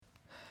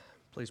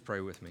Please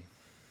pray with me.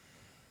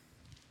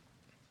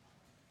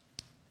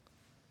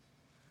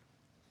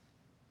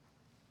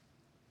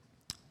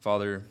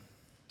 Father,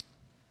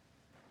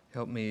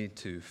 help me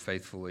to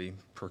faithfully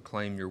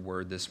proclaim your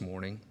word this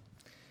morning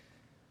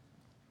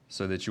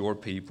so that your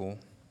people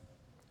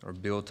are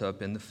built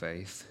up in the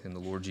faith in the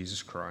Lord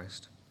Jesus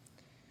Christ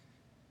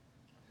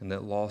and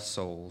that lost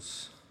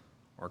souls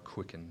are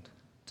quickened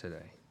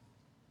today.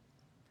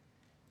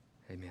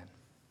 Amen.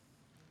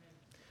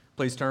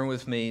 Please turn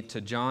with me to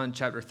John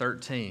chapter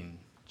 13.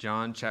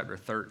 John chapter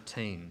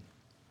 13.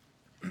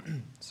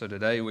 So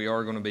today we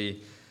are going to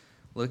be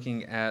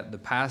looking at the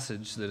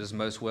passage that is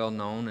most well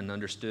known and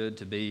understood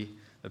to be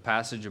the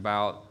passage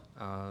about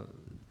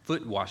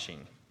foot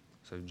washing.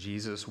 So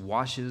Jesus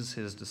washes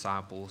his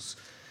disciples'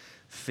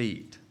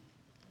 feet.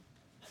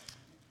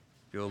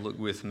 If you'll look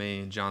with me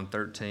in John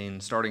 13,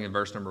 starting in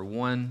verse number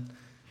 1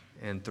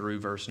 and through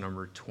verse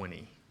number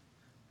 20.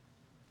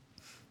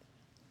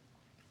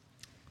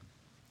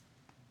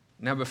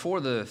 Now, before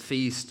the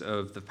feast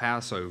of the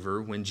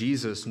Passover, when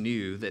Jesus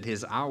knew that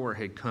his hour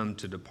had come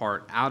to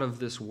depart out of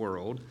this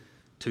world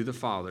to the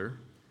Father,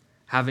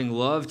 having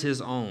loved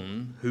his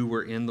own who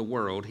were in the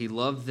world, he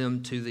loved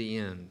them to the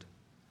end.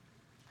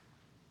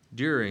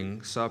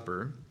 During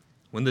supper,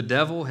 when the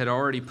devil had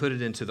already put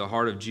it into the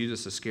heart of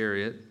Judas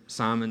Iscariot,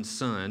 Simon's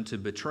son, to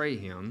betray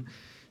him,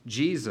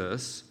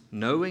 Jesus,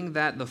 knowing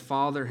that the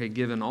Father had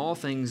given all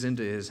things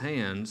into his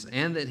hands,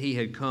 and that he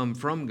had come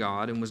from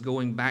God and was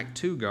going back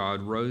to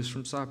God, rose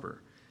from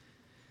supper.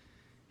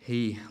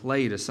 He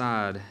laid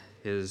aside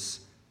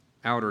his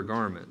outer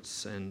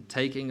garments, and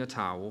taking a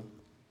towel,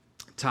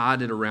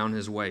 tied it around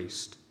his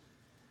waist.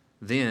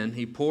 Then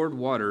he poured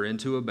water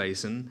into a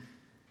basin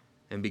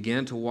and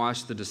began to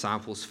wash the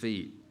disciples'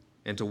 feet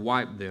and to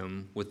wipe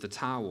them with the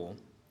towel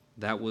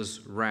that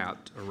was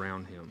wrapped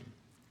around him.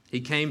 He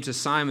came to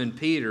Simon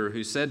Peter,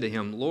 who said to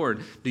him,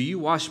 "Lord, do you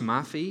wash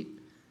my feet?"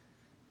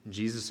 And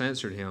Jesus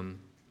answered him,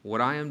 "What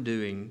I am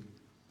doing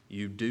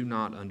you do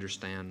not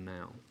understand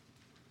now,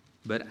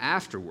 but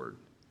afterward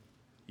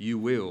you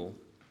will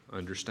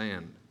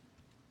understand."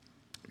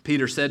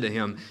 Peter said to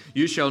him,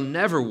 "You shall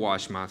never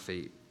wash my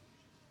feet."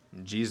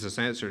 And Jesus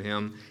answered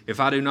him, "If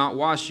I do not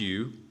wash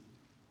you,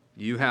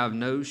 you have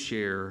no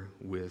share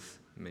with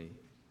me."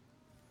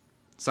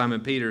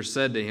 Simon Peter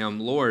said to him,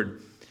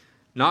 "Lord,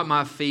 not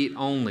my feet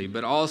only,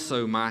 but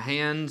also my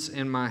hands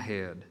and my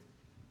head."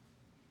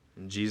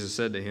 And Jesus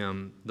said to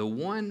him, "The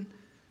one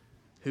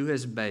who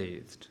has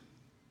bathed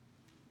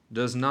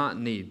does not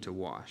need to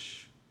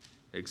wash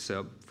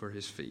except for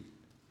his feet,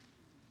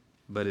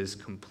 but is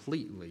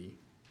completely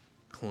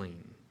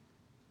clean.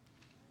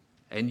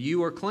 And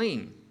you are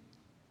clean,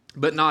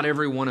 but not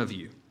every one of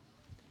you."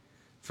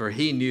 For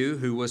he knew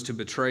who was to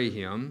betray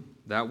him.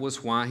 That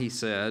was why he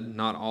said,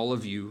 "Not all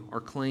of you are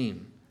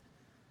clean."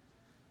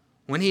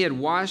 When he had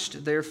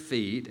washed their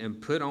feet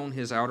and put on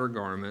his outer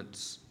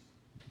garments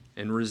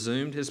and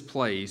resumed his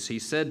place, he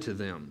said to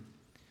them,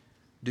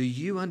 "Do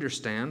you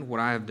understand what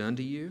I have done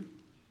to you?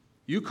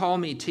 You call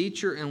me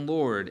teacher and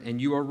Lord,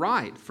 and you are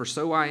right, for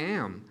so I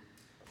am.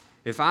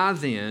 If I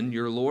then,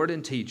 your Lord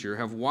and teacher,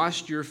 have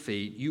washed your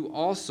feet, you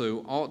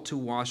also ought to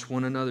wash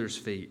one another's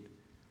feet.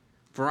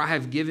 For I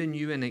have given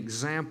you an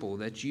example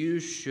that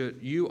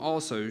you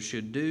also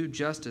should do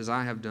just as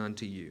I have done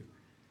to you.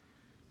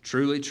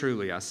 Truly,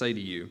 truly, I say to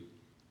you,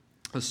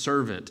 a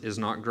servant is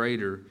not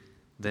greater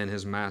than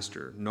his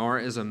master, nor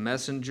is a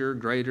messenger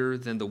greater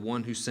than the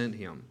one who sent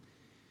him.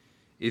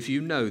 If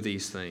you know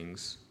these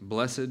things,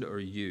 blessed are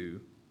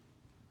you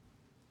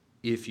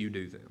if you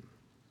do them.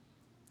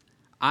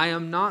 I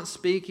am not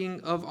speaking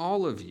of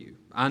all of you.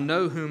 I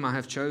know whom I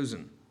have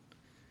chosen.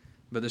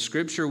 But the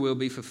scripture will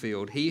be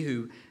fulfilled. He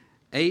who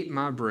ate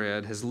my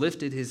bread has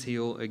lifted his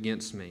heel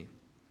against me.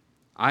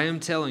 I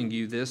am telling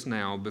you this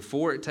now,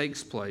 before it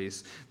takes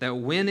place, that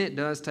when it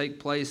does take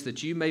place,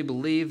 that you may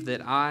believe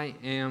that I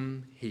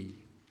am he.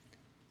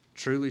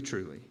 Truly,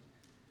 truly,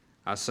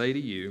 I say to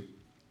you,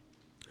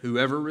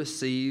 whoever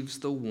receives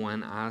the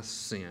one I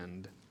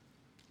send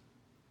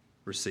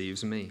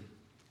receives me.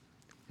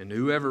 And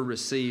whoever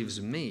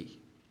receives me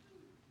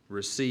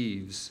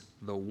receives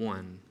the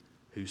one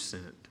who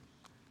sent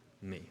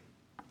me."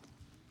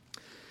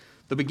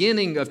 The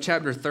beginning of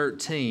chapter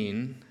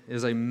 13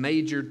 is a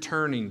major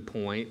turning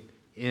point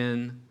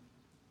in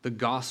the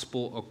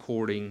gospel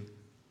according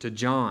to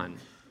John.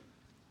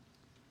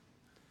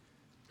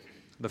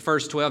 The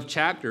first 12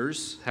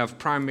 chapters have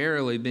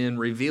primarily been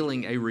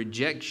revealing a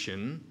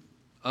rejection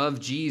of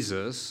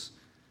Jesus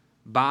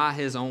by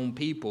his own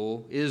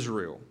people,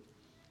 Israel.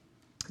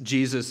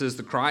 Jesus is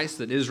the Christ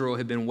that Israel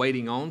had been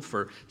waiting on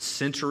for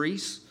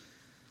centuries,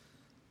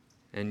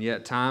 and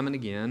yet time and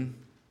again,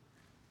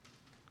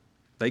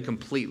 they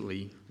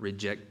completely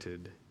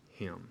rejected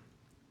him.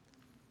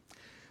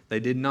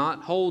 They did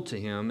not hold to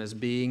him as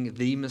being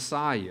the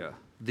Messiah,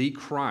 the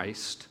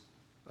Christ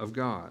of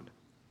God.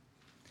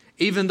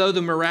 Even though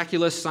the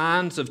miraculous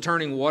signs of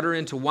turning water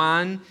into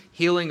wine,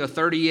 healing a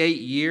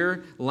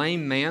 38-year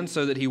lame man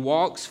so that he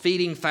walks,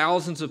 feeding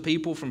thousands of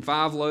people from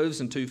 5 loaves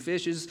and 2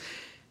 fishes,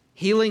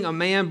 Healing a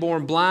man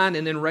born blind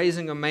and then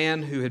raising a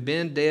man who had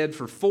been dead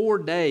for 4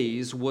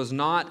 days was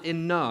not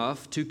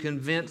enough to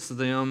convince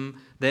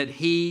them that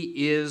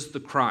he is the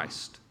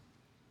Christ.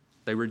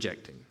 They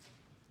reject him.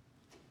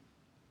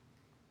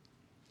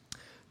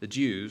 The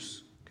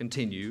Jews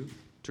continue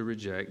to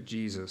reject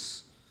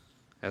Jesus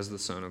as the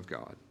Son of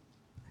God.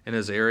 And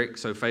as Eric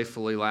so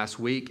faithfully last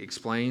week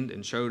explained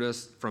and showed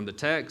us from the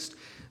text,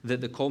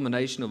 that the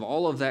culmination of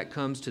all of that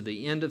comes to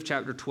the end of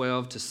chapter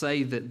 12 to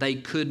say that they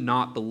could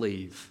not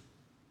believe,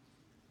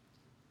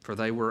 for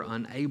they were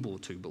unable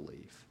to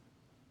believe.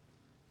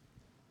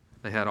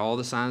 They had all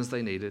the signs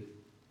they needed.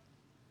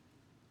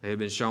 They had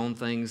been shown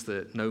things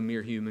that no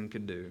mere human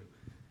could do,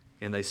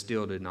 and they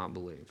still did not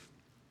believe.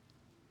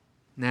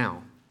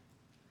 Now,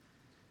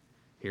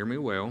 hear me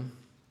well.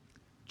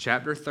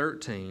 Chapter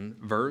 13,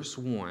 verse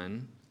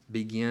 1,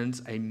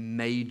 begins a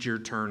major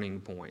turning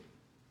point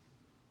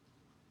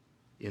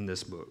in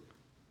this book.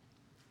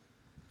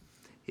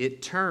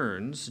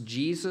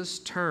 Jesus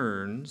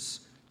turns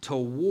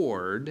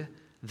toward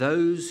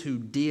those who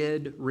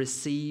did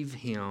receive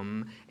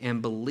him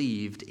and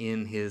believed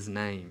in his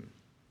name.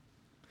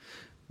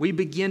 We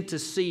begin to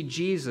see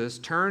Jesus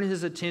turn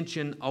his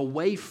attention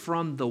away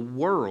from the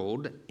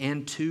world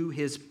and to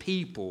his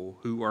people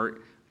who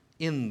are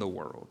in the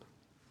world.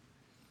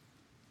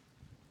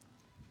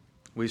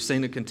 We've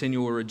seen a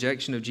continual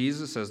rejection of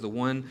Jesus as the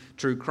one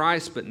true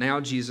Christ, but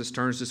now Jesus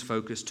turns his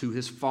focus to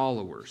his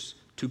followers,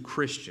 to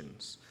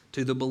Christians,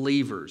 to the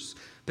believers,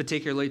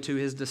 particularly to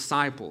his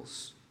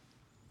disciples.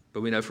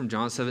 But we know from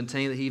John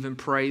 17 that he even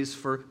prays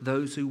for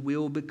those who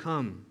will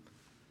become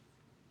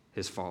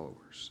his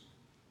followers.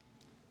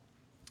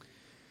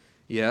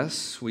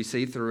 Yes, we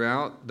see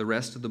throughout the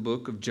rest of the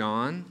book of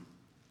John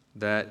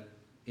that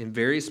in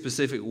very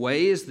specific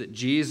ways that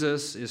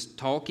Jesus is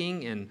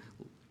talking and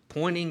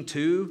pointing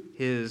to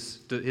his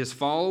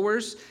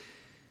followers.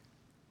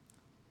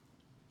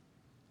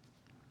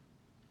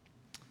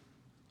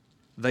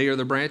 They are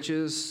the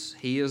branches,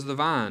 he is the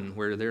vine,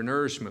 where their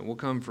nourishment will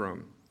come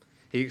from.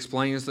 He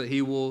explains that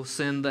he will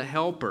send the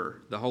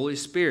Helper, the Holy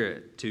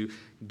Spirit, to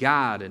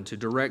guide and to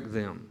direct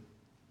them.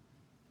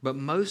 But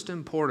most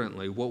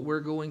importantly, what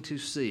we're going to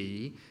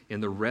see in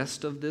the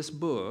rest of this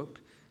book,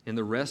 in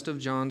the rest of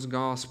John's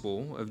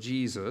Gospel of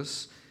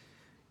Jesus,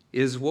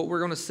 is what we're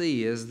going to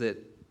see is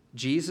that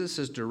Jesus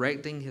is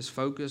directing his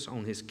focus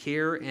on his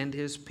care and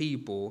his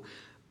people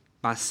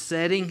by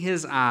setting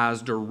his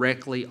eyes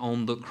directly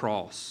on the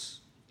cross.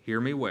 Hear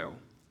me well.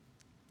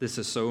 This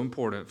is so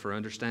important for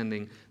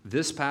understanding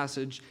this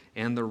passage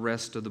and the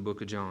rest of the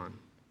book of John.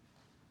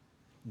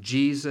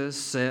 Jesus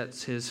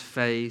sets his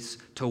face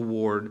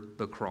toward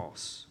the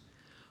cross,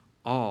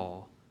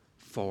 all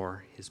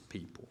for his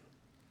people.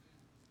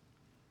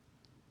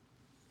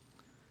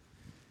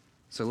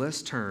 So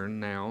let's turn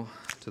now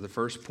to the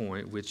first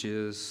point, which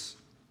is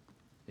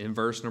in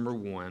verse number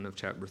 1 of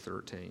chapter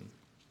 13.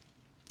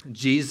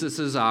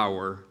 Jesus'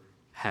 hour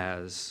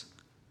has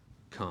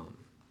come.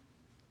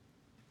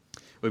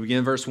 We begin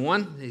in verse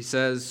 1. He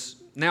says,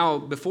 "Now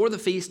before the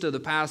feast of the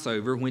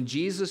Passover, when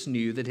Jesus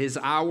knew that his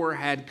hour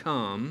had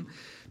come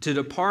to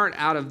depart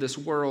out of this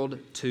world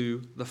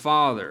to the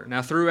Father."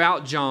 Now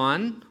throughout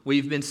John,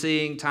 we've been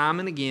seeing time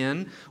and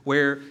again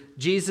where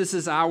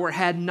Jesus' hour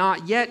had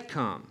not yet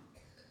come.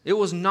 It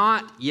was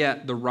not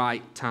yet the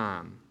right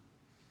time.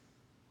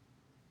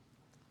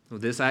 Well,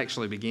 this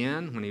actually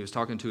began when he was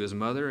talking to his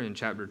mother in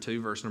chapter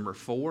 2, verse number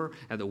 4,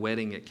 at the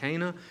wedding at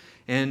Cana.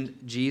 And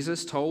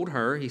Jesus told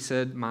her, he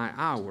said, "My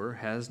hour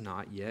has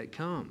not yet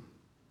come."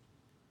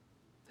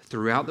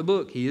 Throughout the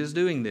book, he is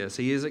doing this.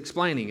 He is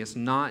explaining it's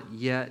not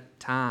yet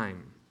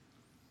time.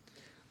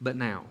 But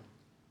now,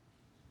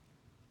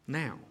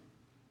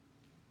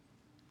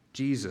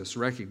 Jesus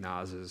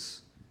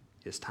recognizes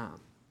his time.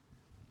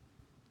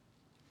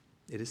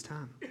 It is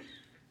time.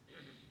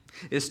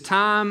 It's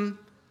time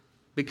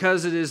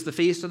because it is the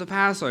feast of the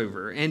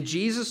Passover. And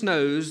Jesus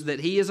knows that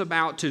he is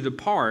about to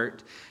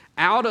depart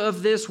out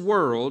of this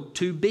world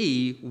to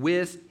be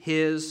with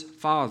his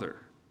Father.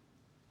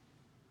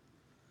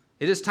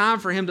 It is time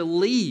for him to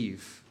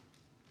leave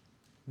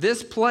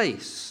this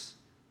place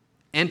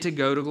and to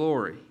go to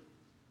glory,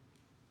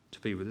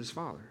 to be with his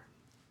Father.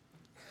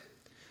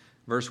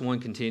 Verse 1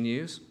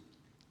 continues,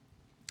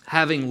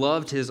 "Having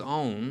loved his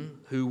own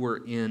who were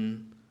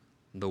in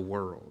the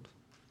world."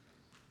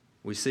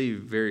 We see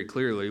very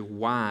clearly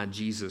why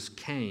Jesus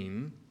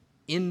came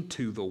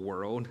into the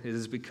world. It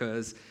is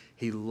because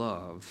he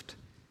loved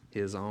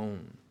his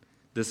own.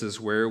 This is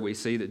where we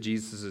see that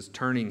Jesus is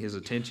turning his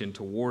attention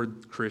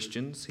toward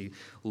Christians. He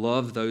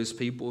loved those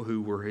people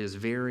who were his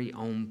very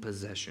own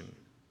possession.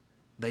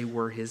 They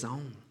were his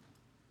own.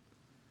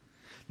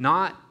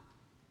 Not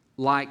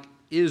like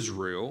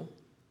Israel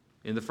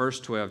in the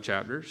first 12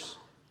 chapters,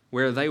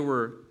 where they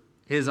were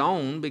his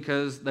own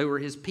because they were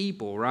his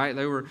people, right?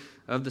 They were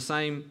of the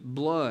same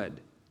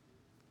blood.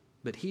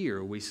 But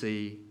here we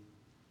see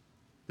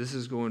this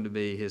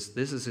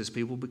is his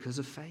people because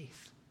of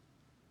faith.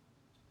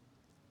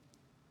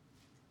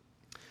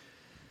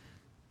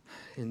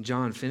 And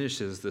John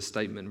finishes this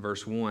statement in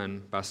verse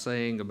 1 by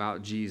saying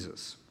about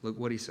Jesus, look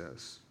what he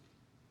says.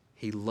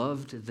 He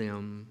loved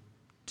them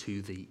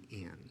to the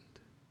end.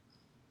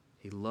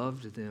 He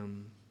loved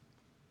them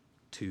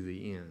to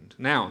the end.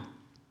 Now,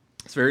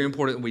 it's very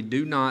important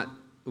that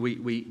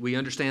we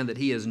understand that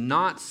he is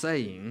not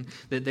saying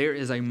that there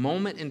is a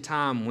moment in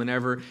time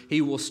whenever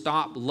he will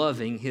stop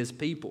loving his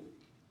people.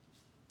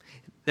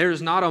 There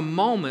is not a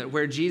moment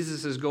where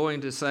Jesus is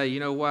going to say, you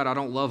know what, I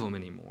don't love them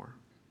anymore.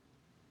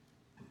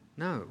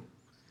 No.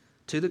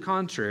 To the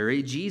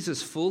contrary,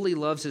 Jesus fully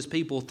loves his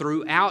people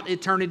throughout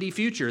eternity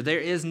future. There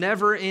is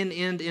never an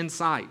end in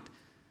sight,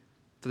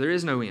 for there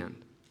is no end.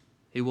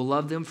 He will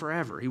love them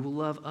forever. He will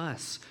love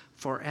us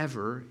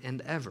forever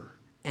and ever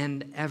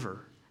and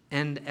ever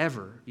and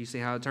ever. You see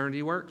how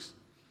eternity works?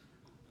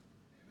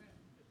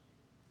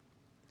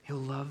 He'll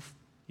love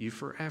you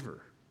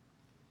forever.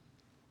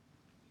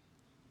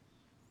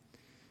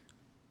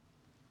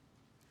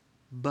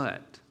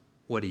 But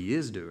what he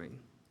is doing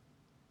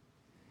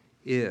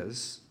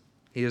is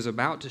he is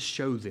about to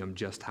show them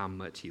just how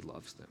much he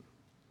loves them.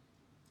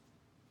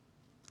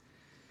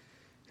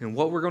 And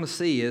what we're going to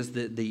see is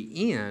that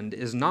the end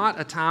is not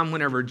a time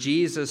whenever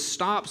Jesus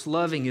stops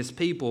loving his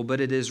people, but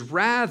it is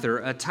rather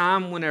a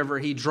time whenever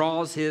he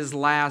draws his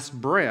last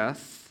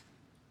breath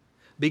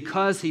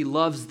because he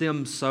loves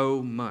them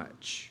so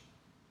much.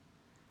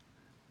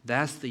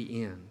 That's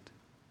the end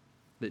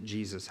that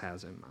Jesus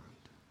has in mind.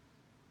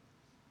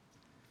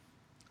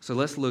 So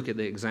let's look at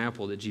the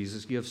example that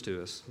Jesus gives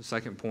to us. The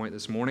second point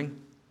this morning,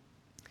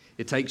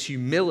 it takes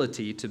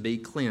humility to be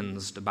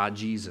cleansed by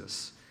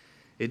Jesus.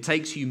 It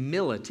takes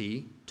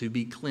humility to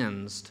be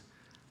cleansed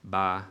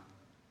by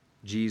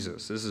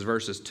Jesus. This is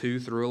verses 2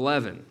 through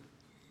 11.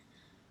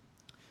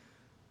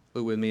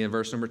 Look with me in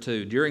verse number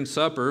 2. During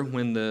supper,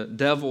 when the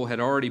devil had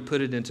already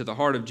put it into the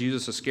heart of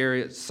Judas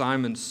Iscariot,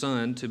 Simon's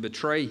son, to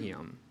betray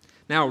him.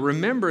 Now,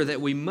 remember that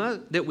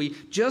we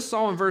just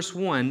saw in verse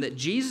 1 that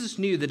Jesus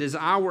knew that his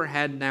hour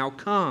had now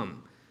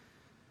come.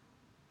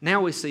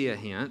 Now we see a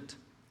hint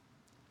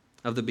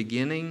of the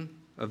beginning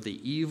of the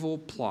evil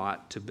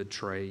plot to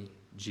betray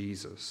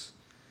Jesus.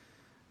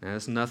 Now,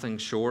 it's nothing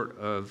short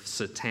of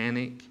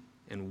satanic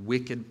and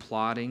wicked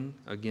plotting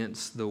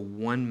against the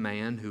one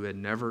man who had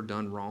never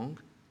done wrong.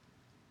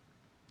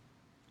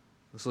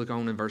 Let's look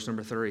on in verse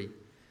number 3.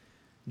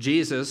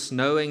 Jesus,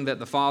 knowing that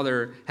the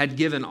Father had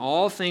given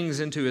all things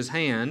into his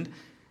hand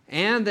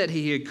and that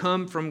he had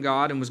come from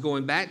God and was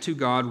going back to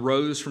God,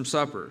 rose from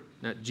supper.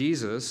 Now,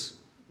 Jesus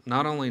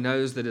not only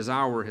knows that his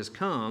hour has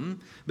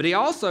come, but he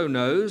also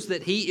knows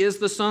that he is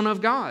the Son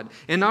of God.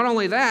 And not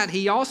only that,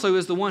 he also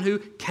is the one who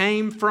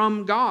came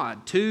from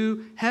God,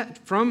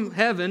 from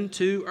heaven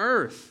to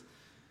earth.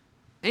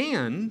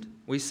 And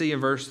we see in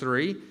verse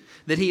 3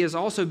 that he has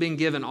also been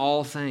given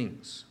all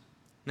things.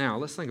 Now,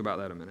 let's think about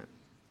that a minute.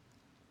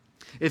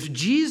 If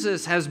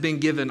Jesus has been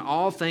given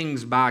all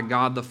things by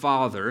God the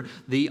Father,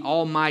 the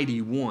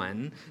Almighty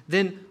One,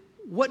 then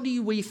what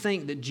do we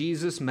think that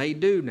Jesus may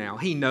do now?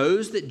 He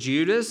knows that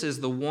Judas is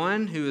the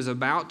one who is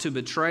about to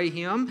betray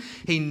him.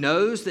 He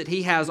knows that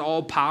he has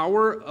all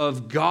power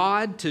of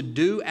God to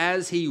do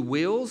as he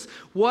wills.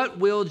 What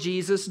will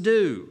Jesus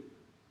do?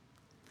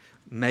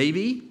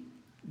 Maybe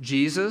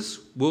Jesus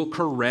will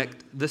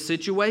correct the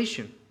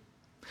situation.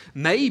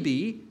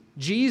 Maybe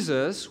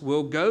Jesus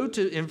will go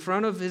in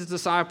front of his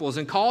disciples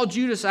and call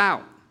Judas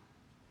out.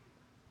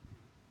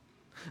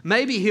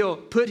 Maybe he'll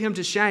put him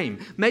to shame.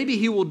 Maybe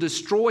he will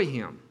destroy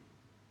him.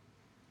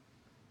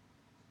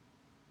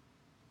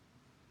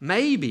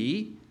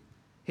 Maybe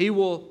he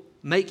will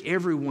make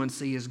everyone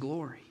see his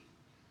glory.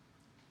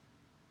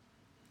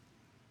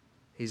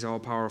 He's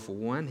all-powerful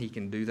one. He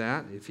can do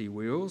that if he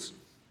wills.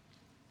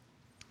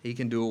 He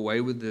can do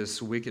away with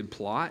this wicked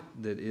plot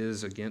that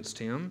is against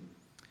him.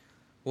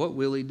 What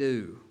will he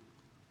do?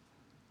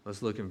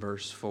 Let's look in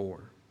verse 4.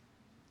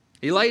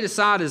 He laid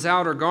aside his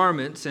outer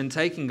garments and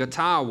taking a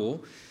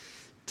towel,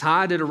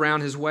 tied it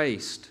around his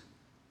waist.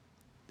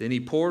 Then he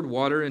poured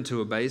water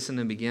into a basin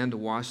and began to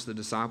wash the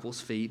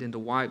disciples' feet and to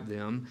wipe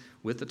them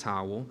with the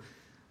towel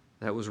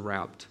that was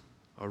wrapped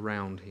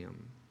around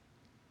him.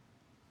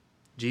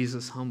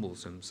 Jesus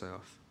humbles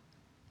himself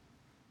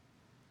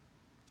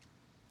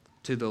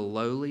to the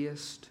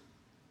lowliest,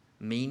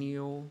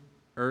 menial,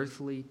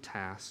 earthly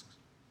tasks,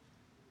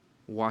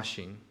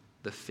 washing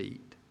the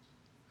feet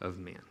of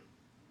men.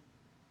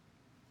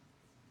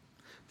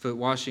 Foot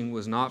washing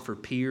was not for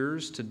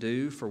peers to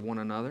do for one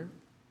another.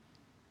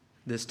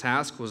 This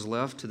task was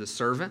left to the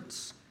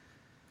servants.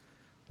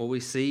 What we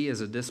see is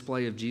a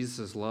display of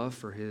Jesus' love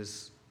for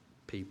his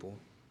people.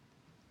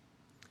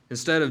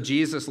 Instead of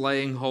Jesus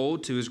laying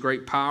hold to his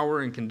great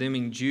power and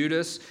condemning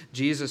Judas,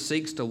 Jesus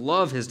seeks to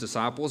love his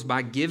disciples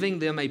by giving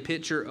them a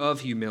picture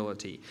of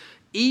humility.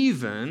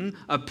 Even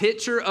a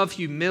picture of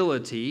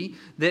humility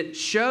that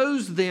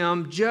shows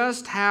them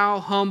just how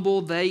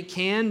humble they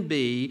can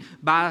be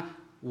by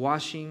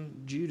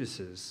washing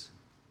Judas's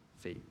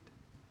feet,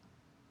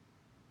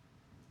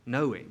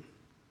 knowing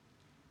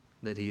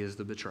that he is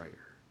the betrayer.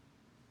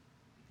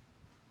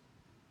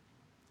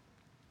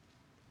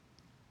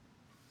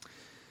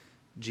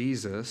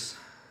 Jesus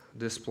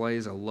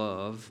displays a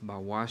love by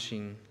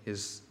washing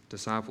his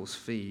disciples'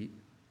 feet.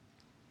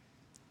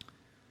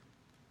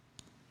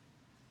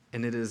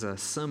 And it is a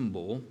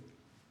symbol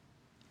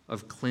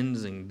of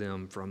cleansing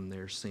them from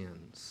their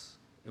sins.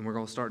 And we're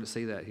going to start to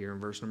see that here in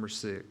verse number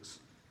 6.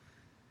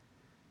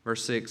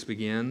 Verse 6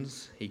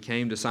 begins, he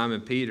came to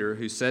Simon Peter,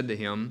 who said to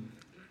him,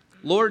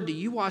 Lord, do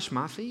you wash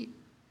my feet?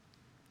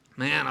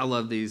 Man, I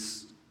love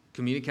these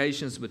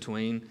communications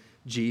between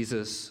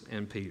Jesus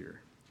and Peter.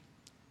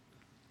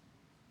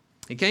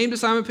 He came to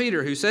Simon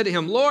Peter, who said to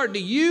him, Lord, do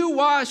you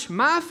wash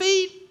my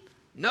feet?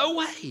 No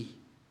way.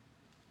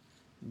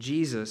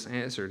 Jesus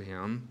answered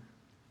him,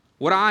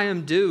 what I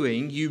am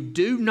doing you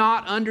do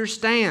not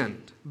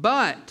understand,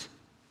 but,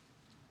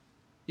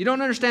 you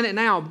don't understand it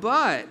now,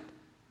 but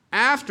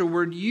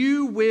afterward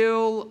you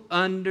will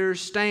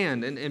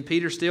understand. And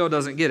Peter still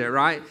doesn't get it,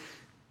 right?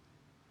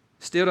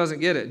 Still doesn't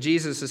get it.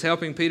 Jesus is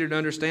helping Peter to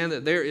understand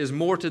that there is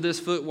more to this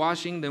foot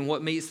washing than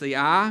what meets the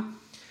eye.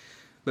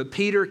 But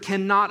Peter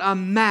cannot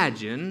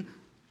imagine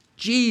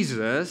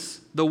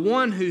Jesus, the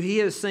one who he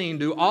has seen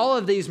do all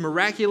of these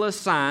miraculous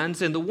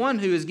signs and the one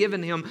who has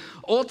given him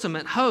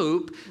ultimate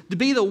hope, to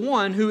be the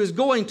one who is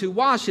going to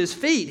wash his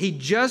feet. He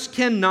just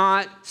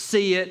cannot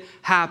see it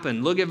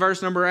happen. Look at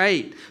verse number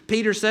 8.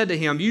 Peter said to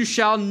him, you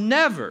shall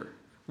never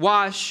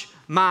wash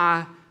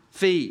my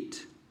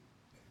feet.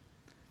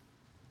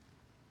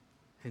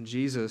 And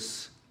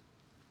Jesus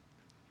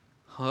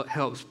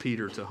helps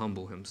Peter to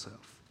humble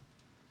himself.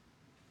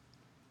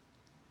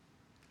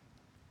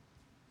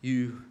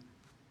 You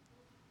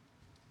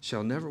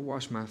shall never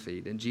wash my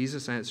feet. And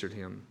Jesus answered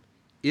him,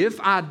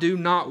 if I do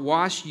not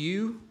wash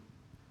you,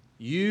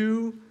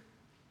 you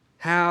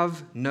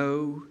have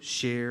no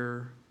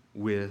share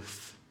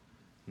with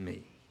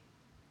me.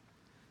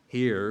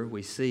 Here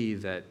we see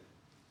that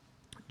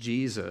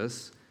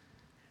Jesus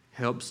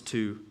helps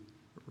to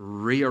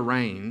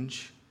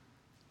rearrange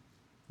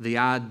the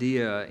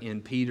idea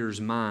in Peter's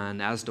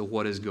mind as to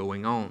what is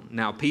going on.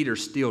 Now, Peter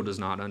still does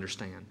not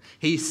understand.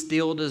 He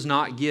still does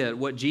not get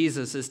what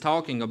Jesus is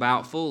talking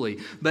about fully.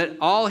 But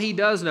all he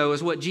does know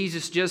is what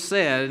Jesus just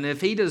said. And if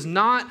he does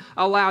not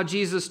allow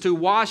Jesus to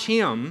wash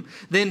him,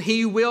 then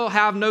he will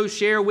have no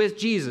share with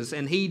Jesus.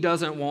 And he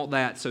doesn't want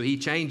that, so he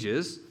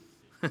changes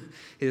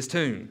his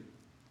tune.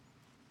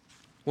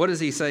 What does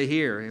he say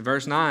here? In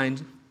verse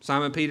 9,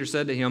 Simon Peter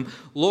said to him,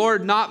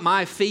 Lord, not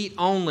my feet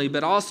only,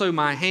 but also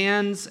my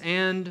hands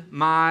and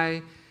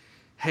my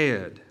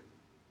head.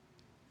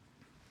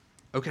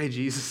 Okay,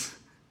 Jesus,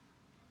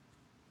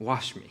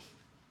 wash me.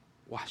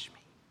 Wash me.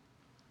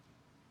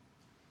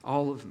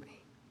 All of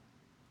me,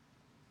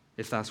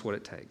 if that's what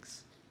it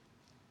takes.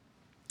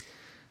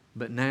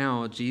 But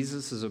now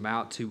Jesus is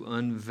about to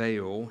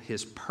unveil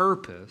his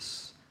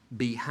purpose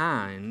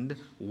behind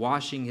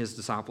washing his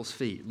disciples'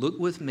 feet. Look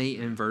with me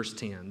in verse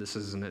 10. This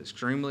is an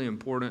extremely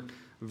important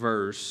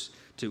verse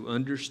to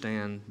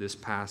understand this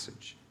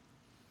passage.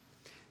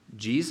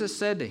 Jesus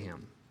said to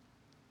him,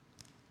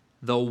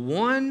 the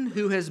one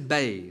who has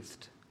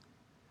bathed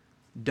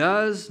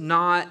does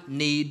not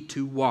need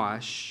to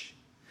wash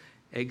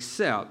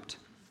except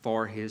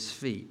for his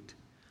feet,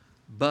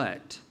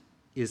 but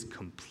is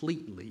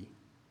completely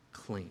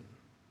clean.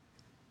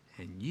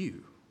 And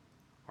you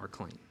are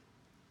clean.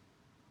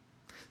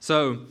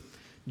 So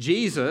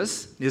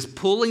Jesus is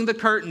pulling the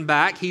curtain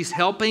back. He's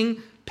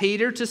helping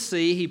Peter to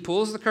see. He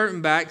pulls the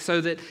curtain back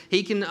so that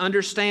he can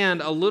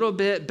understand a little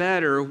bit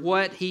better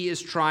what he is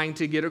trying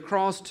to get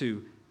across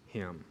to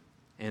him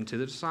and to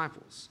the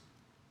disciples.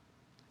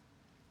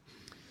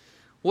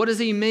 What does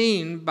he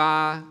mean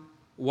by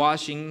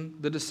washing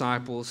the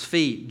disciples'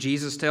 feet?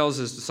 Jesus tells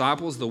his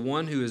disciples, the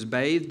one who is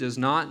bathed does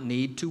not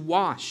need to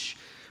wash.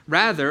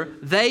 Rather,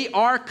 they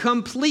are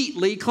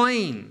completely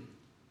clean.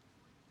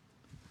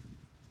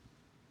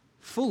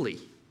 Fully,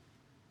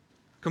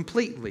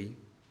 completely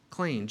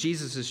clean.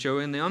 Jesus is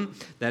showing them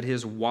that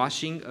his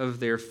washing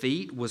of their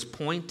feet was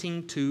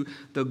pointing to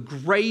the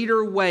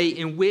greater way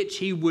in which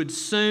he would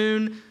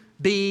soon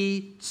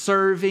be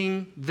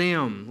serving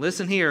them.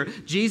 Listen here.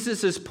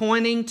 Jesus is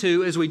pointing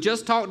to, as we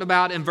just talked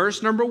about in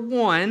verse number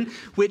 1,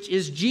 which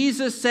is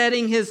Jesus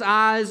setting his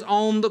eyes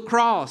on the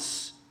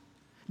cross.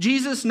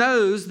 Jesus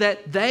knows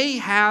that they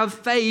have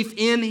faith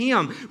in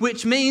him,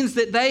 which means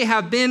that they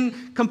have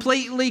been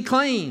completely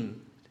clean.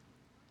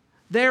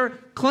 They're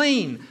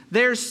clean.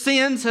 Their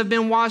sins have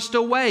been washed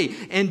away.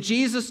 And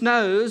Jesus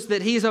knows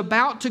that he's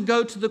about to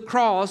go to the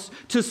cross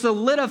to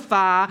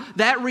solidify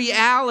that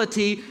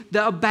reality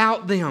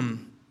about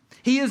them.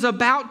 He is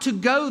about to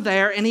go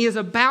there and he is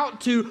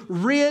about to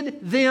rid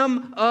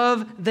them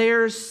of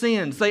their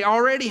sins. They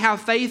already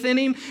have faith in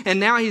him and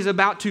now he's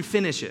about to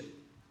finish it.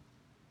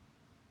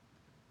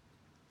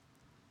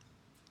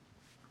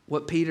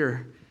 What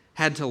Peter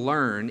had to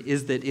learn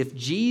is that if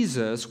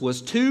Jesus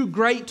was too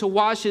great to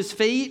wash his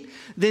feet,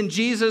 then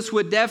Jesus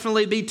would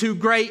definitely be too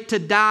great to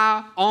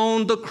die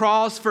on the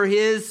cross for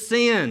his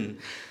sin.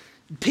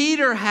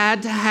 Peter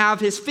had to have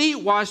his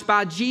feet washed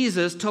by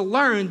Jesus to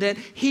learn that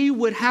he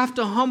would have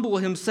to humble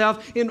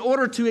himself in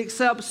order to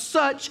accept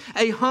such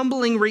a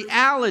humbling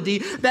reality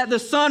that the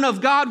Son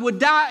of God would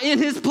die in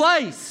his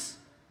place.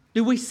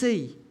 Do we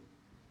see?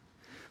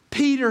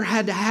 Peter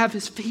had to have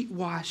his feet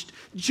washed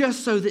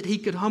just so that he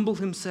could humble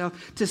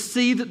himself to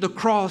see that the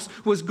cross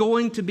was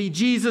going to be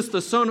Jesus,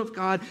 the Son of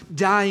God,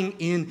 dying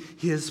in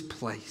his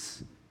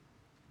place.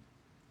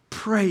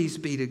 Praise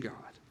be to God.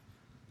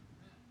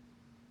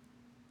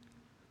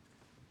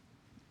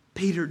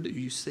 Peter, do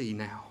you see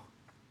now?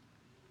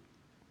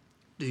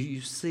 Do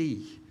you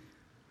see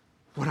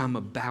what I'm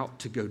about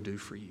to go do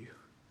for you?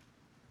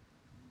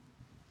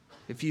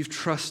 If you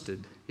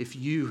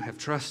have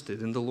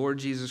trusted in the Lord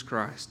Jesus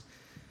Christ,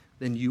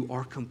 then you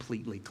are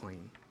completely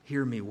clean.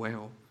 Hear me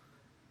well.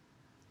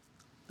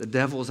 The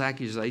devil's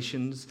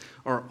accusations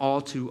are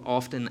all too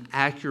often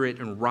accurate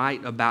and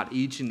right about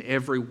each and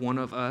every one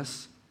of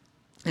us.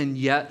 And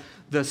yet,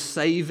 the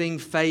saving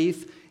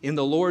faith in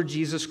the Lord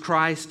Jesus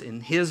Christ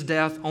and his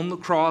death on the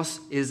cross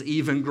is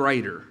even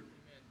greater.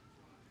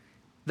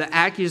 The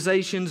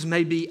accusations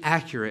may be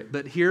accurate,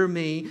 but hear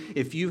me,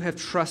 if you have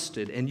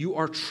trusted and you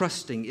are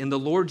trusting in the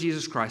Lord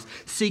Jesus Christ,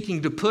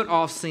 seeking to put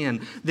off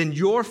sin, then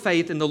your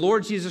faith in the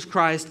Lord Jesus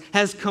Christ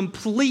has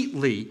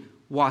completely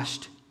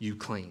washed you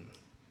clean.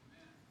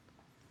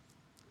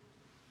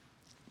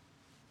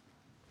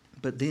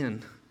 But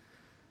then,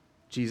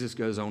 Jesus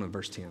goes on in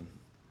verse 10.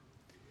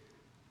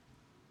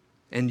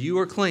 And you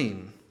are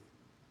clean,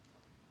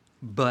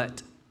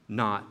 but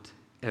not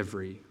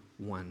every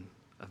one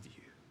of you.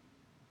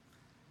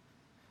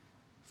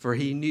 For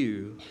he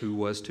knew who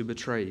was to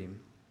betray him.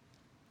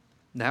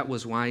 That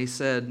was why he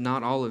said,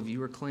 not all of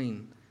you are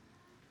clean.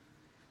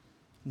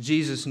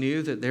 Jesus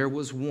knew that there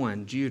was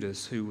one,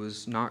 Judas, who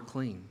was not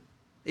clean.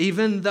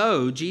 Even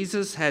though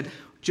Jesus had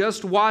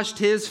just washed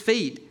his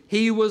feet,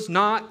 he was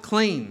not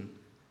clean.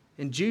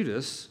 And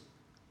Judas,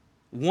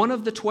 one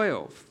of the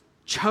 12,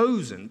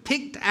 chosen,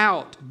 picked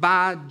out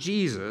by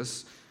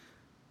Jesus,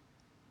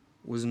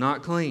 was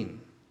not clean.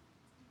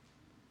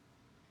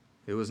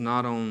 It was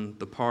not on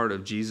the part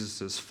of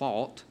Jesus'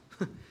 fault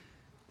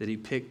that he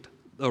picked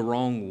the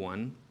wrong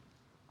one.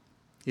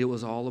 It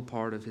was all a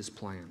part of his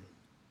plan.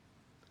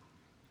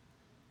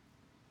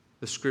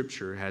 The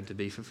scripture had to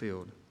be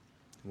fulfilled.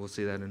 We'll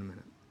see that in a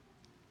minute.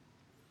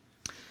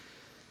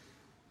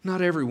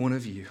 Not every one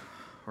of you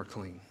are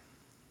clean.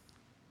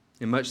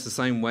 In much the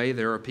same way,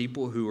 there are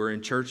people who are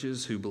in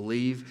churches who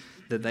believe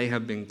that they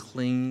have been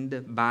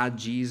cleaned by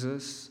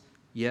Jesus,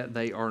 yet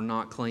they are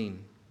not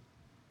clean.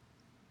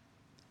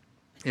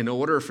 In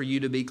order for you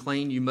to be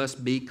clean, you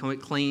must be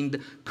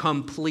cleaned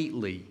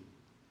completely,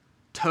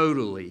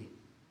 totally,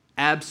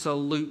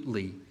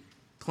 absolutely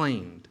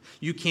cleaned.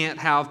 You can't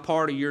have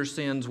part of your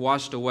sins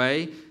washed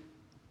away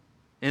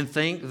and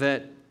think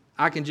that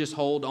I can just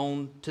hold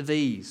on to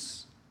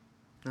these.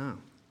 No.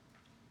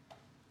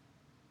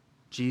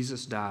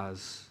 Jesus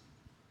dies,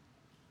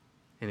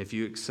 and if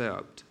you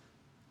accept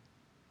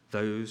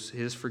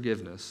his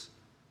forgiveness,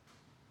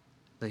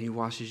 then he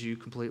washes you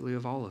completely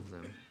of all of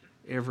them.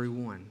 Every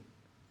one.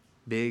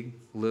 Big,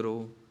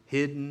 little,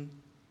 hidden,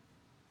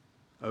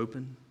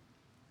 open.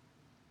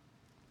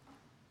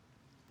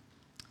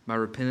 By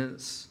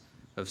repentance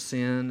of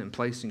sin and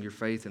placing your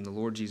faith in the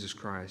Lord Jesus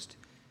Christ,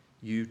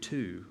 you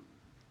too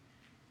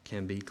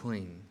can be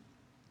clean.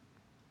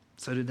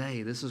 So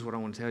today, this is what I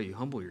want to tell you.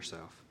 Humble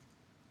yourself.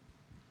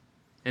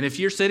 And if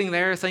you're sitting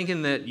there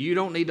thinking that you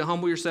don't need to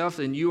humble yourself,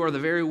 then you are the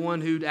very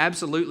one who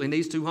absolutely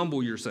needs to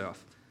humble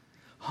yourself.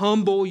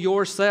 Humble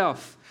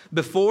yourself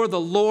before the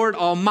Lord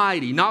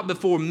Almighty, not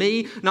before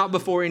me, not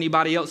before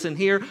anybody else in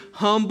here.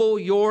 Humble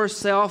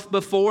yourself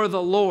before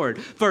the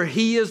Lord, for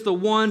He is the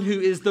one who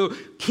is the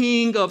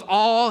King of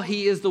all.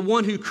 He is the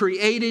one who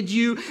created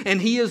you,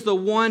 and He is the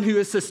one who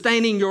is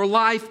sustaining your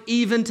life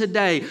even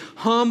today.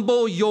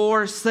 Humble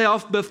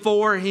yourself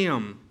before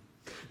Him.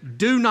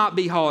 Do not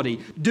be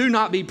haughty. Do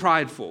not be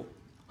prideful.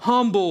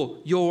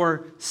 Humble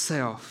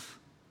yourself.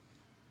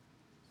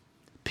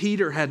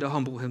 Peter had to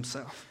humble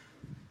himself.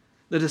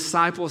 The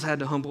disciples had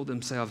to humble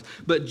themselves,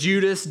 but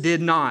Judas did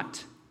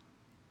not.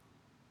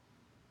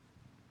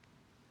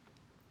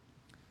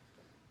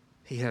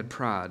 He had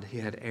pride. He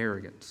had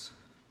arrogance.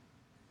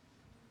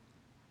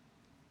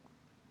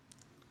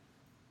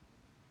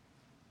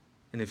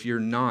 And if you're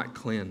not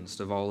cleansed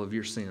of all of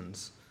your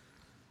sins,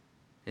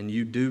 and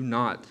you do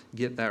not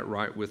get that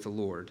right with the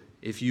Lord,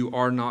 if you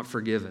are not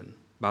forgiven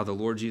by the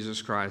Lord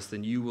Jesus Christ,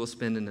 then you will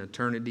spend an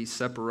eternity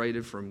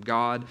separated from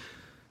God,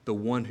 the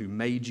one who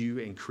made you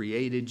and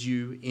created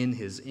you in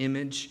His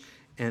image,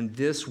 and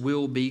this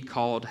will be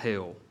called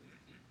hell.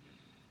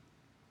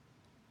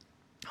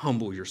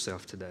 Humble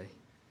yourself today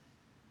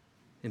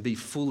and be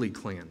fully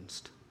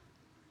cleansed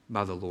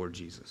by the Lord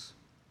Jesus.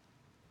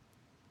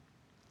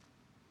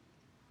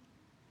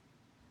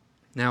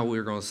 Now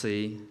we're going to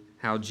see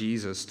how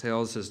Jesus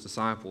tells His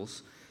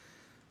disciples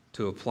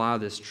to apply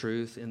this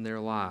truth in their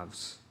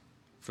lives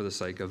for the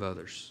sake of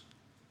others.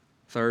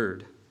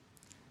 Third,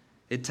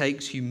 it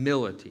takes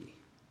humility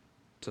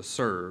to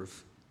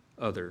serve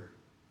other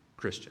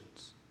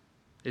Christians.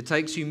 It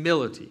takes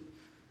humility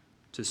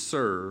to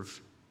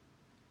serve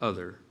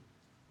other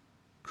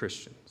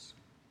Christians.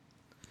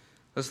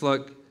 Let's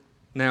look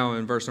now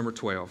in verse number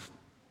 12.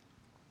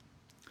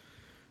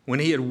 When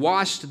he had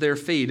washed their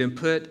feet and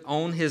put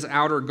on his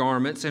outer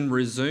garments and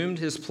resumed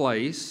his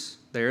place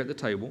there at the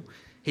table,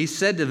 he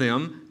said to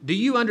them, "Do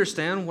you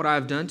understand what I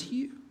have done to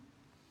you?"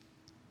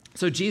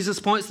 So Jesus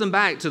points them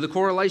back to the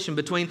correlation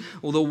between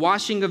the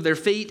washing of their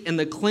feet and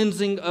the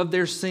cleansing of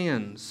their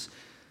sins.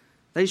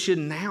 They should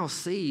now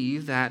see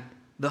that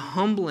the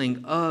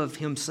humbling of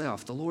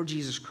himself, the Lord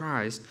Jesus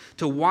Christ,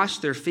 to wash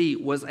their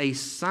feet was a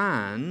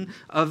sign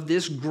of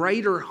this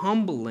greater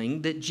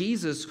humbling that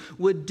Jesus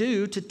would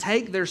do to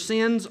take their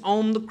sins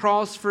on the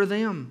cross for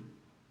them.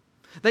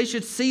 They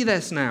should see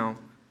this now.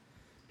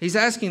 He's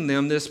asking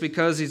them this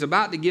because he's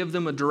about to give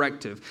them a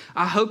directive.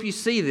 I hope you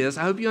see this.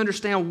 I hope you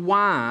understand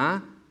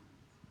why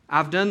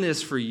I've done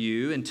this for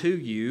you and to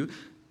you.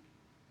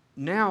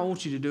 Now I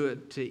want you to do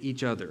it to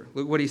each other.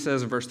 Look what he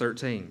says in verse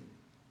 13.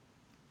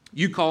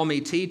 You call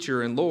me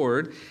teacher and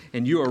Lord,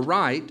 and you are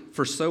right,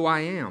 for so I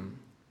am.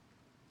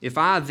 If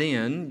I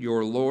then,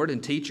 your Lord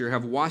and teacher,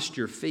 have washed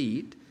your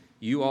feet,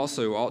 you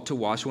also ought to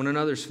wash one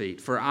another's feet.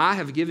 For I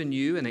have given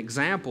you an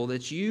example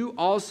that you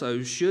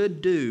also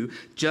should do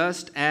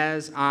just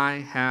as I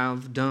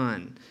have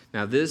done.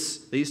 Now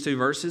these two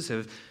verses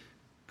have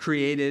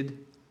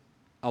created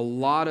a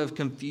lot of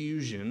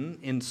confusion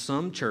in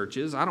some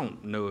churches. I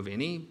don't know of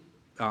any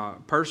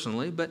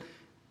personally, but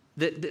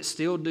that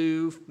still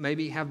do,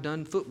 maybe have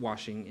done foot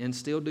washing and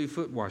still do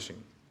foot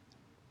washing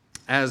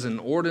as an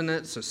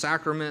ordinance, a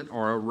sacrament,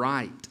 or a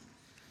rite.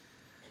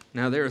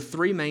 Now, there are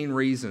three main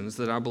reasons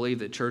that I believe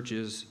that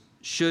churches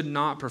should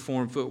not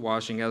perform foot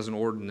washing as an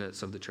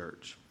ordinance of the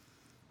church.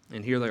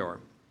 And here they are.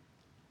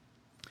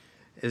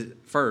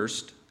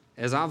 First,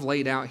 as I've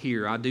laid out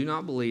here, I do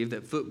not believe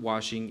that foot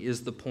washing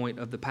is the point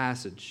of the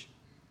passage.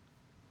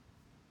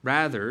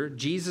 Rather,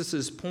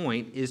 Jesus'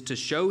 point is to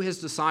show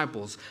his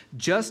disciples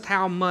just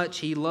how much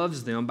he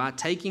loves them by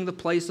taking the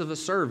place of a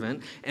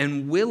servant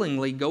and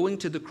willingly going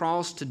to the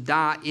cross to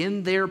die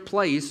in their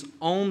place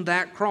on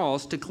that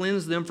cross to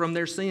cleanse them from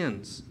their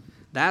sins.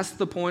 That's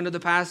the point of the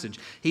passage.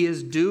 He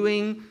is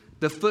doing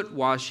the foot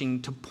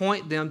washing to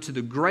point them to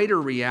the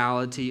greater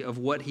reality of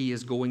what he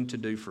is going to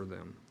do for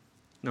them.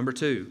 Number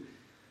two,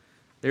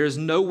 there is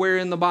nowhere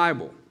in the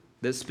Bible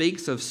that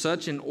speaks of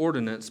such an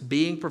ordinance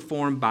being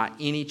performed by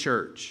any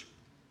church.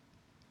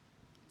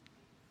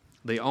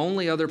 The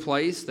only other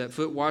place that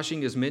foot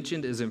washing is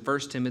mentioned is in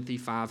 1 Timothy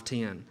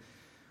 5:10,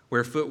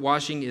 where foot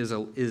washing is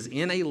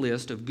in a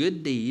list of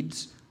good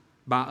deeds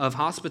of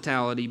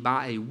hospitality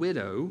by a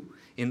widow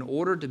in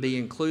order to be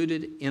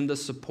included in the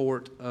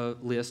support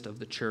list of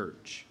the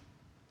church.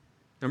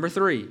 Number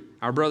three,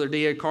 our brother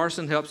D.A.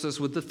 Carson helps us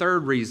with the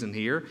third reason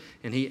here,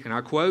 and I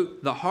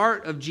quote, "The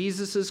heart of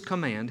Jesus'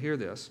 command," hear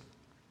this,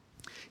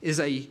 is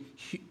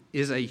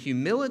a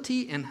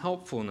humility and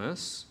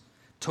helpfulness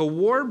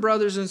toward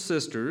brothers and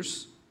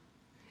sisters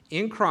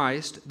in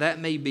Christ that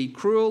may be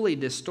cruelly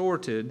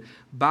distorted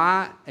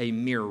by a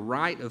mere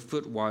rite of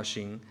foot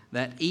washing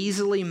that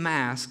easily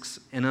masks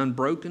an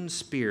unbroken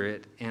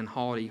spirit and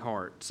haughty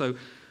heart. So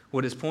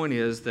what his point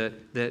is that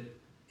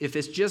if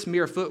it's just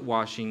mere foot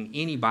washing,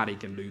 anybody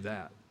can do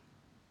that.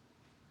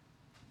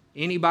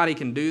 Anybody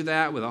can do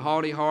that with a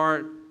haughty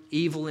heart,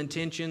 evil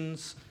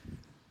intentions.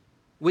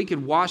 We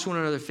could wash one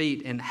another's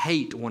feet and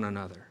hate one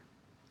another.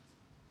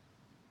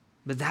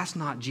 But that's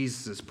not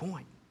Jesus'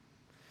 point.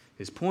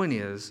 His point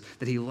is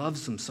that he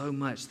loves them so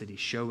much that he's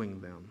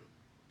showing them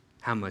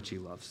how much he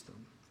loves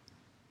them.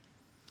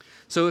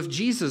 So if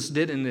Jesus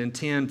didn't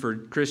intend for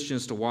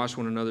Christians to wash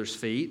one another's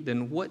feet,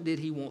 then what did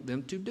he want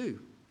them to do?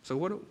 So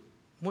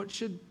what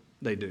should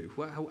they do?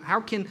 How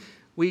can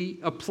we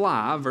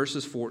apply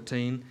verses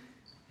 14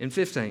 and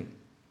 15?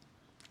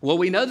 Well,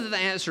 we know that the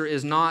answer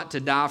is not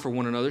to die for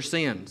one another's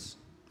sins.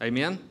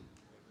 Amen?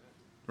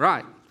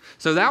 Right.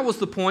 So that was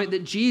the point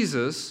that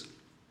Jesus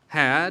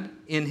had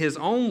in his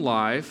own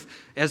life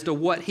as to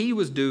what he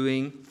was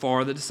doing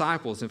for the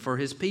disciples and for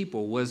his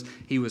people. Was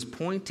he was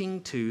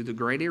pointing to the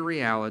greater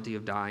reality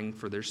of dying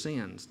for their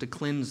sins, to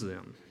cleanse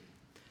them.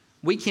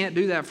 We can't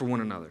do that for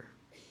one another.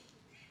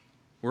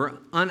 We're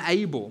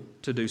unable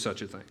to do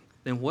such a thing.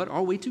 Then what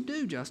are we to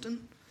do,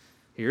 Justin?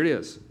 Here it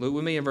is. Look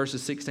with me in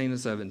verses 16 and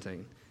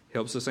 17.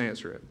 Helps us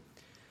answer it.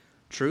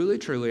 Truly,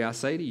 truly, I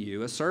say to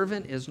you, a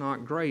servant is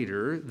not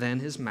greater than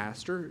his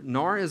master,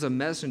 nor is a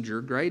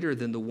messenger greater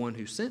than the one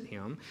who sent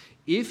him.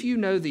 If you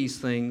know these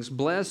things,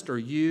 blessed are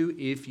you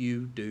if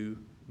you do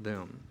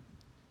them.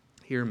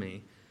 Hear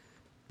me.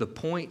 The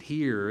point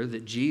here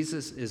that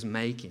Jesus is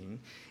making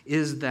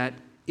is that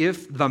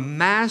if the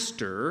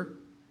master,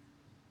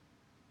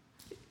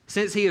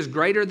 since he is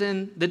greater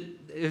than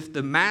if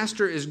the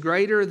master is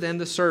greater than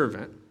the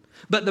servant,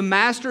 but the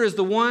master is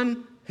the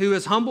one who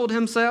has humbled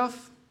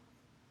himself,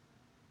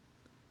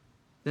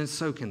 then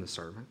so can the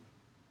servant.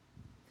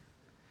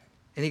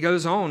 And he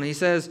goes on, he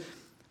says,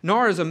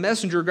 nor is a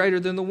messenger greater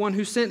than the one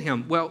who sent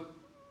him. Well,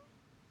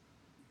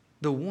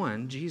 the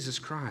one, Jesus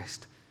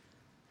Christ,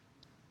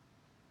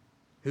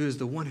 who is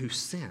the one who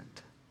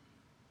sent,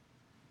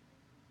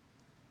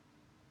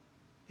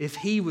 if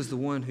he was the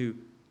one who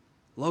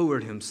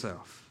lowered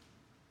himself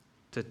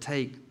to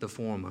take the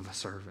form of a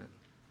servant,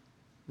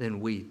 then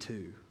we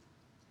too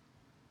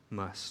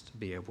must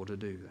be able to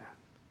do that.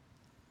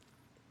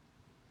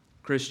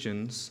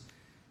 Christians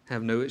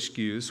have no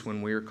excuse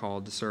when we are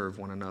called to serve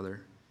one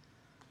another.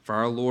 For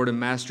our Lord and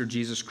Master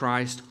Jesus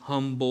Christ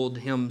humbled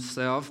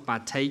himself by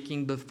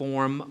taking the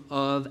form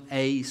of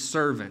a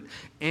servant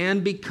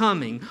and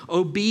becoming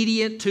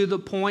obedient to the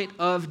point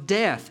of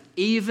death,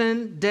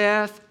 even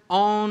death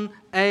on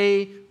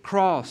a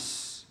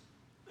cross.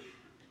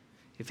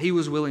 If he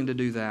was willing to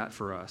do that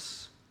for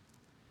us,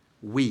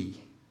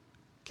 we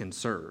can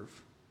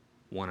serve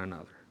one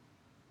another,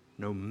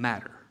 no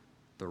matter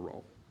the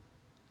role.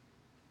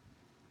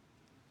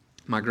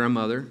 My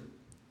grandmother,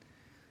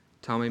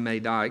 Tommy Mae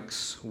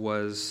Dykes,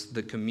 was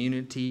the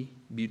community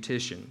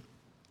beautician.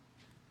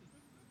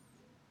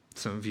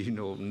 Some of you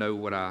know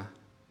what I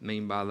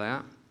mean by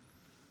that.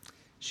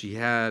 She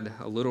had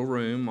a little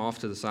room off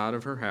to the side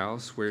of her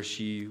house where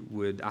she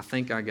would, I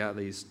think I got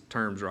these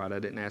terms right, I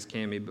didn't ask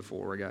Cammie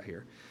before I got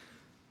here,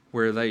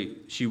 where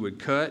she would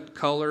cut,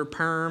 color,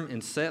 perm,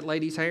 and set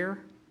ladies' hair.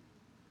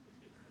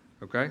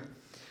 Okay?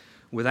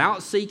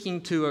 Without seeking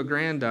to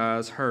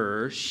aggrandize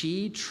her,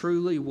 she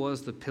truly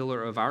was the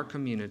pillar of our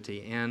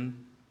community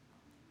and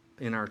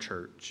in our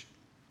church.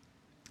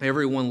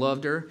 Everyone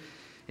loved her,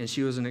 and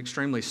she was an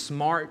extremely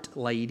smart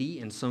lady,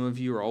 and some of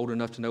you are old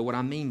enough to know what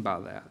I mean by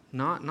that.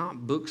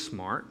 Not book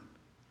smart.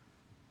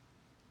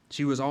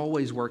 She was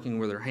always working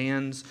with her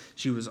hands.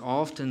 She was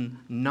often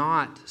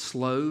not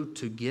slow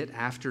to get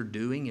after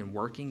doing and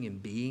working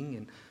and being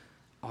and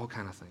all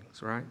kind of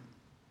things, right?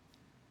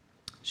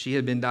 She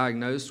had been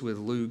diagnosed with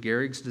Lou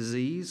Gehrig's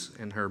disease,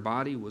 and her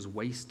body was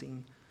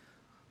wasting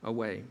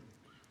away.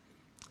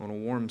 On a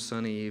warm,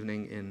 sunny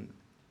evening in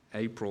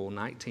April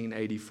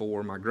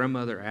 1984, my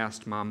grandmother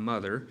asked my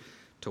mother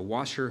to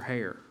wash her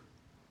hair.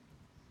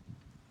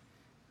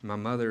 My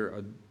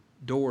mother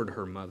adored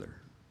her mother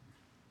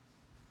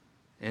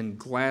and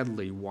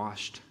gladly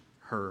washed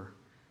her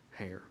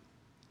hair.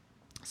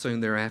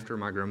 Soon thereafter,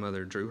 my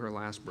grandmother drew her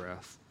last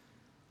breath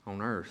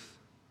on earth.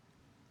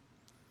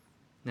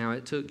 Now,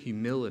 it took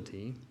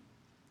humility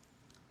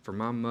for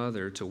my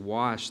mother to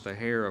wash the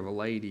hair of a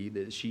lady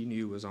that she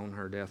knew was on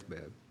her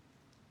deathbed.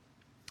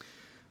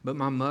 But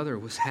my mother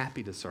was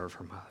happy to serve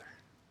her mother.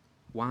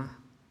 Why?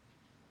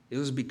 It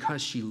was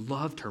because she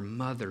loved her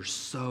mother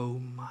so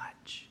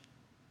much.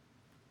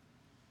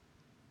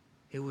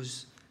 She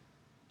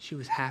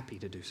was happy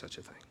to do such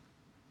a thing.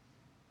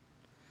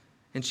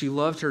 And she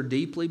loved her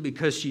deeply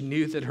because she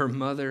knew that her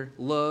mother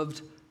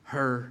loved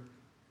her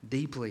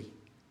deeply.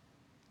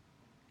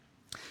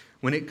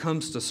 When it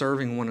comes to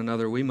serving one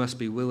another, we must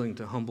be willing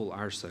to humble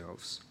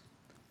ourselves.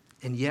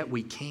 And yet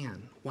we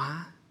can.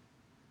 Why?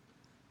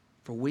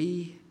 For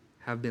we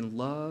have been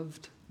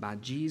loved by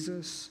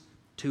Jesus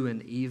to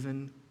an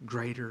even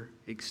greater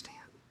extent.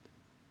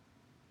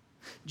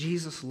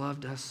 Jesus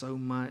loved us so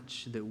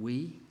much that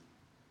we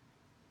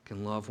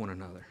can love one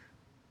another.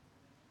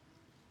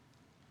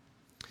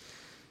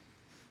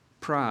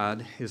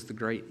 Pride is the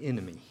great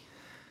enemy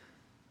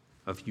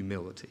of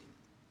humility.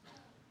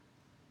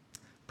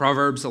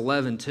 Proverbs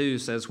 11:2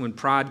 says, when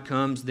pride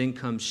comes, then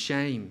comes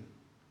shame.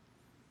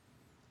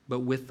 But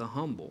with the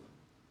humble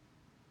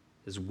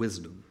is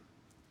wisdom.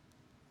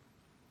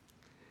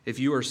 If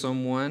you are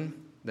someone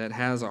that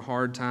has a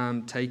hard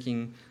time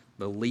taking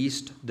the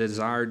least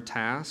desired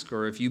task,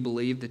 or if you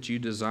believe that you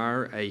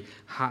desire a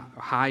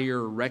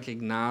higher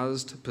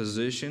recognized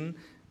position,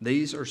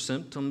 these are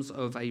symptoms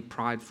of a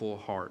prideful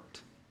heart.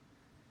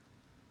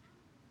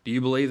 Do you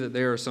believe that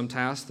there are some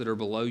tasks that are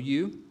below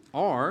you,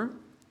 or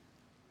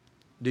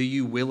do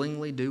you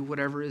willingly do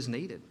whatever is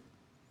needed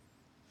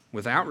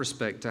without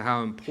respect to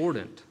how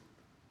important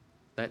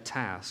that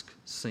task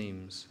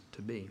seems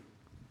to be?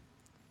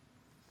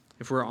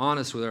 If we're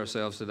honest with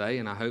ourselves today,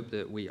 and I hope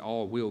that we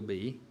all will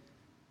be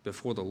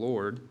before the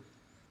Lord,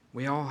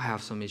 we all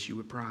have some issue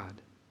with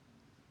pride.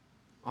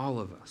 All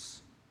of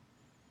us.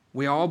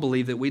 We all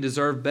believe that we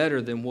deserve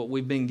better than what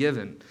we've been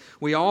given.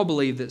 We all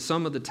believe that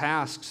some of the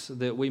tasks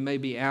that we may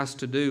be asked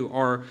to do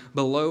are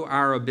below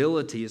our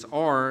abilities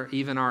or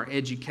even our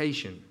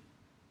education.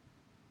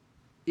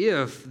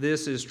 If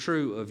this is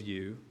true of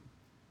you,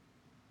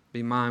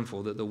 be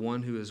mindful that the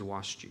one who has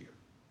washed you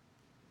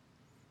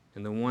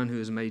and the one who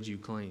has made you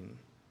clean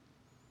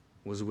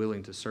was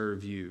willing to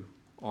serve you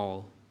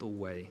all the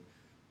way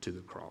to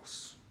the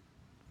cross.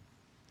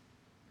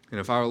 And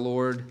if our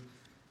Lord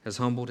has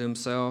humbled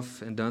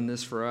himself and done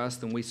this for us,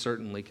 then we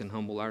certainly can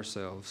humble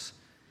ourselves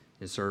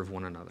and serve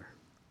one another.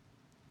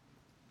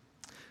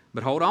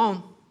 But hold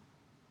on.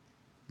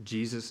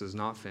 Jesus is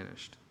not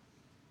finished.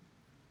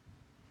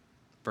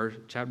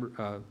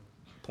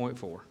 Point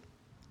 4.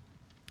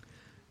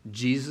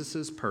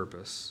 Jesus'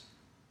 purpose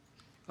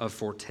of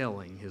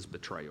foretelling his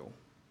betrayal.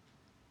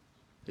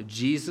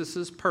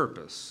 Jesus'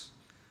 purpose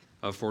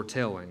of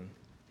foretelling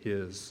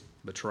his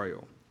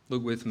betrayal.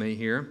 Look with me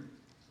here.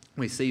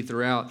 We see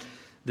throughout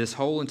this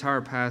whole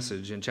entire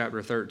passage in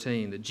chapter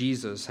 13 that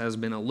Jesus has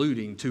been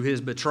alluding to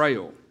his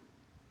betrayal.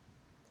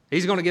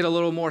 He's going to get a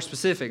little more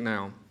specific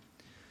now.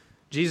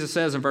 Jesus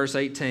says in verse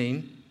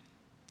 18,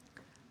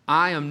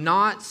 I am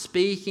not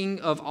speaking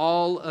of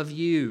all of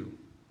you.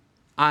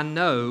 I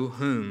know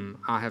whom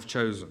I have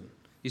chosen.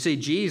 You see,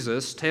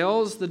 Jesus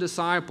tells the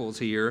disciples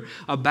here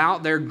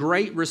about their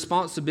great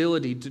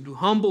responsibility to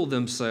humble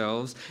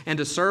themselves and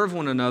to serve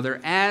one another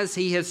as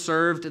he has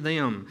served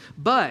them.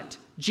 But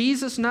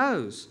Jesus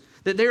knows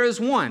that there is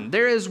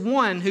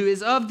one who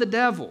is of the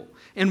devil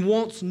and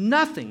wants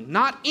nothing,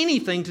 not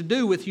anything to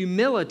do with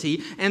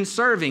humility and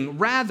serving.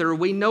 Rather,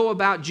 we know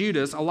about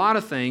Judas a lot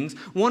of things.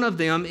 One of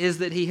them is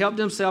that he helped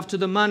himself to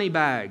the money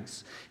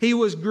bags. He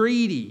was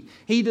greedy.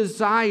 He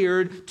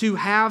desired to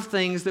have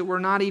things that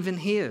were not even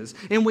his.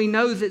 And we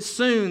know that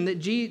soon that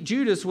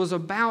Judas was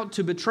about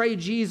to betray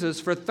Jesus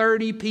for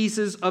 30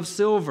 pieces of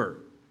silver.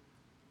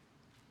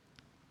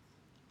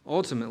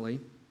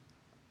 Ultimately,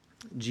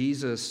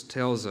 Jesus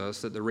tells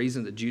us that the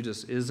reason that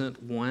Judas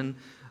isn't one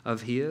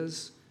of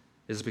his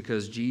is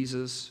because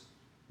Jesus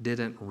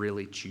didn't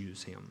really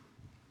choose him.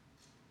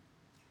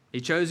 He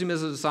chose him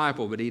as a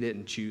disciple, but he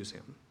didn't choose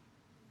him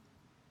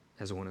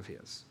as one of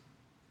his.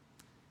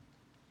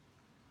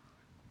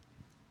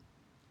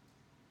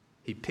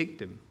 He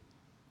picked him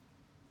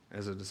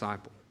as a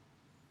disciple,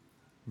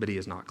 but he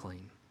is not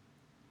clean.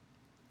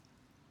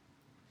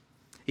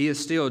 He is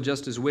still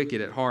just as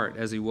wicked at heart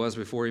as he was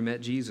before he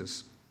met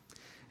Jesus.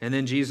 And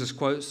then Jesus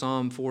quotes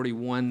Psalm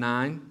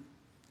 41:9.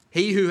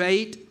 He who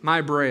ate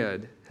my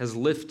bread has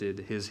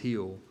lifted his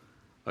heel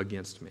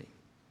against me.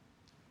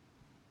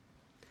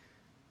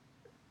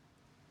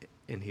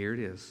 And here it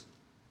is.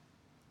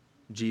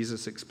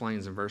 Jesus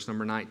explains in verse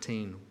number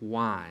 19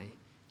 why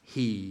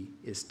he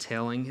is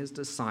telling his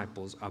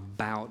disciples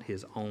about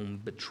his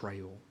own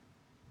betrayal.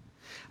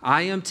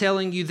 I am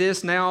telling you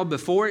this now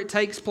before it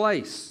takes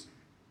place,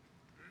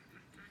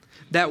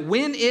 that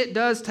when it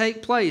does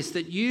take place,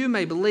 that you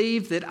may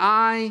believe that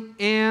I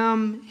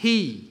am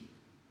he.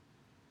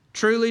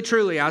 Truly,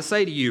 truly, I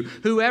say to you,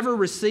 whoever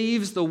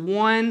receives the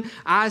one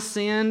I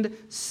send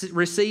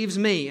receives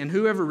me, and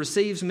whoever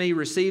receives me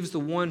receives the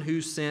one who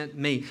sent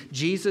me.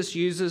 Jesus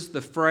uses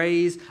the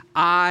phrase,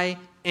 I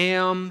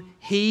am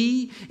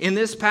he, in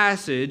this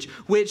passage,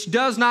 which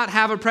does not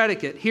have a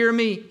predicate. Hear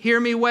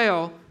me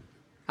well.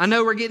 I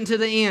know we're getting to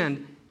the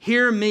end.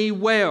 Hear me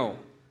well.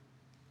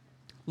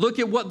 Look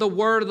at what the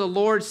word of the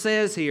Lord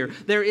says here.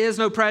 There is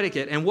no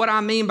predicate. And what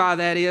I mean by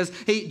that is,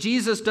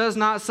 Jesus does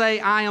not say,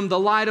 I am the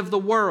light of the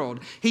world.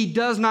 He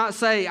does not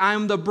say, I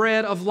am the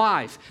bread of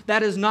life.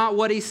 That is not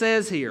what he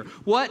says here.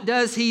 What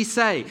does he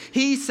say?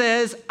 He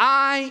says,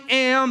 I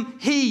am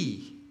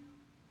he.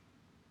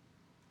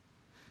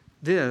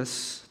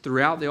 This,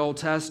 throughout the Old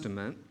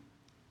Testament,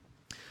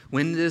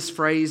 when this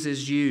phrase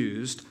is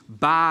used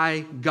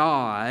by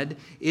God,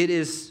 it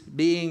is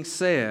being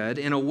said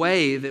in a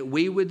way that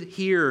we would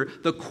hear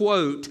the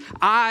quote,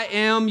 I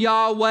am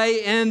Yahweh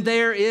and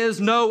there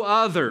is no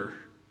other.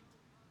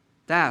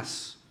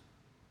 That's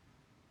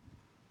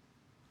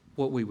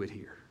what we would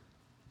hear.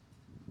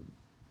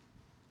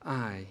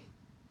 I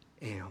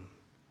am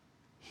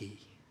he.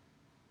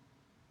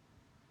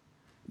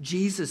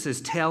 Jesus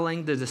is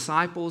telling the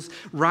disciples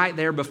right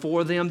there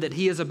before them that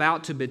he is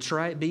about to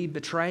be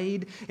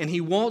betrayed, and he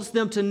wants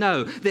them to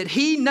know that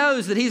he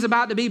knows that he's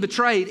about to be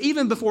betrayed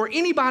even before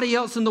anybody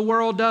else in the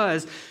world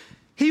does.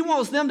 He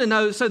wants them to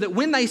know so that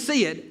when they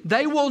see it,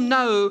 they will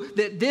know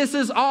that this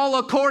is all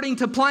according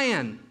to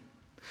plan.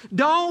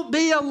 Don't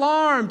be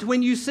alarmed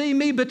when you see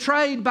me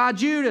betrayed by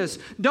Judas.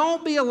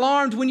 Don't be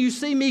alarmed when you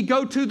see me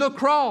go to the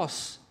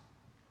cross.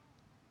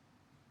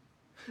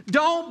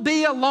 Don't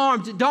be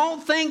alarmed.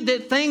 Don't think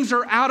that things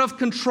are out of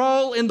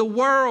control in the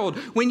world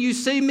when you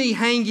see me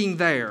hanging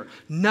there.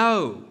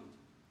 No.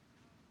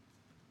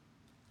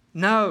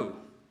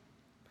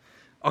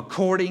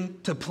 According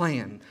to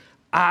plan,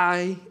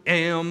 I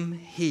am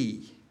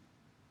he.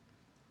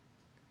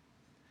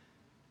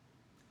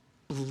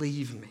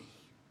 Believe me,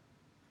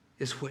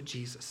 is what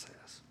Jesus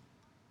says.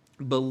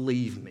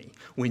 Believe me.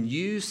 When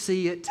you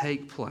see it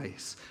take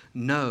place,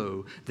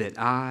 know that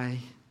I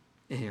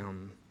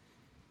am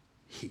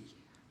he.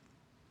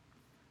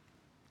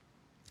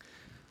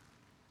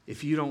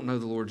 If you don't know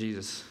the Lord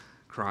Jesus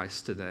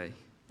Christ today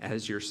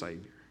as your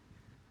Savior,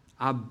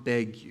 I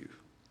beg you,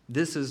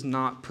 this is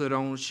not put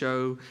on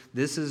show.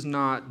 This is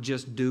not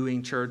just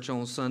doing church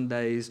on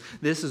Sundays.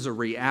 This is a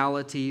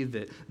reality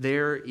that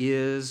there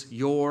is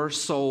your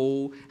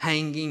soul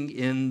hanging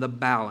in the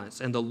balance.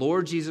 And the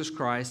Lord Jesus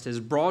Christ has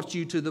brought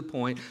you to the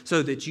point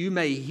so that you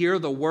may hear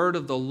the word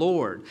of the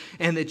Lord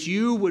and that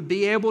you would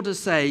be able to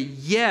say,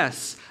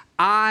 yes,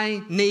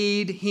 I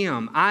need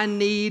him. I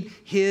need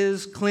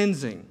his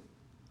cleansing.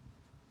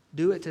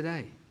 Do it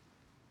today.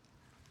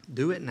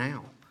 Do it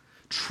now.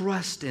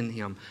 Trust in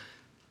him.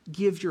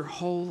 Give your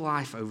whole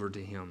life over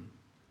to him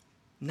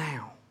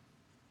now.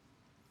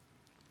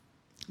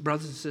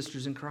 Brothers and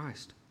sisters in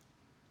Christ,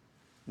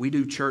 we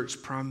do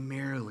church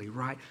primarily,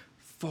 right,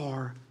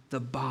 for the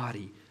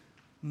body,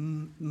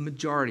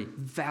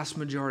 Vast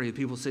majority of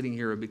people sitting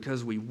here are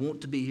because we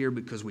want to be here,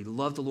 because we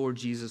love the Lord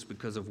Jesus,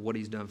 because of what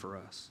he's done for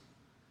us.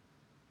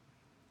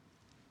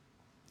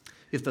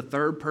 If the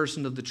third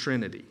person of the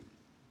Trinity,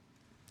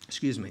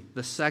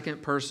 the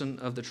second person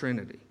of the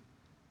Trinity,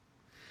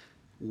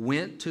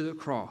 went to the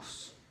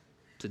cross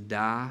to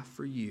die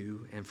for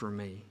you and for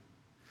me,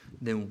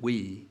 then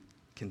we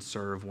can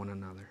serve one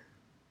another.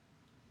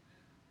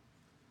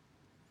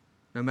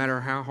 No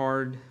matter how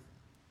hard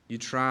you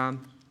try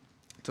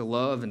to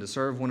love and to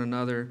serve one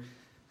another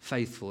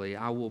faithfully,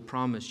 I will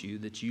promise you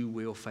that you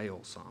will fail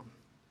some.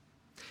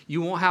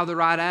 You won't have the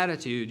right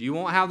attitude. You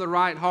won't have the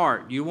right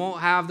heart. You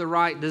won't have the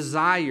right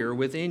desire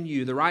within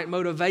you, the right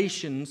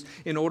motivations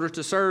in order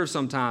to serve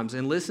sometimes.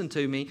 And listen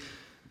to me,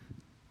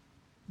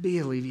 be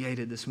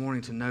alleviated this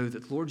morning to know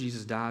that the Lord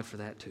Jesus died for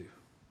that too.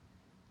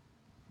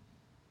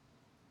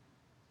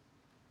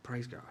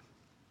 Praise God.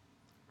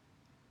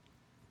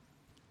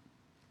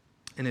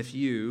 And if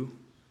you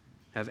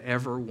have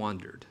ever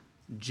wondered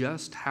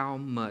just how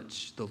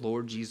much the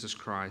Lord Jesus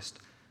Christ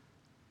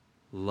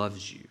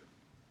loves you,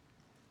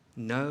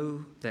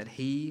 know that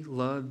he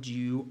loved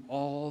you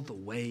all the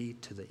way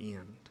to the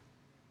end.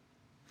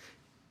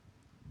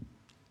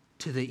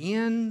 To the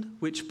end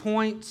which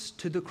points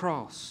to the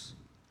cross,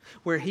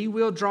 where he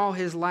will draw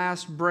his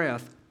last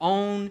breath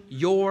on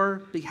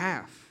your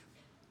behalf.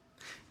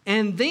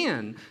 And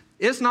then,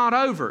 it's not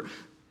over.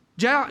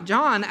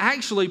 John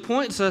actually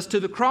points us to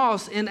the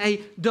cross in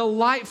a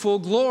delightful,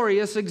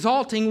 glorious,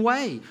 exalting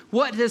way.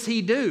 What does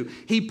he do?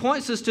 He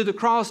points us to the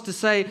cross to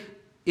say,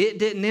 it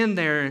didn't end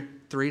there.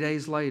 3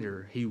 days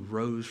later, he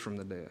rose from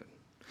the dead.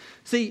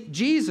 See,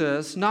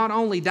 Jesus not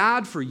only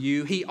died for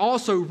you, he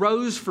also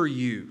rose for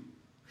you.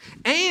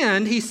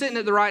 And he's sitting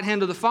at the right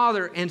hand of the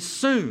Father, and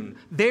soon,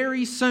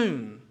 very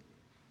soon,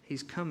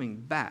 he's coming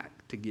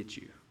back to get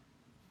you.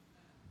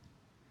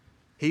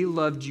 He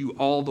loved you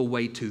all the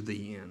way to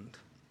the end.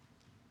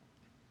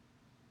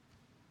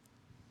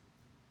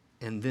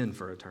 And then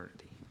for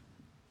eternity.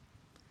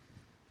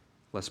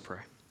 Let's pray.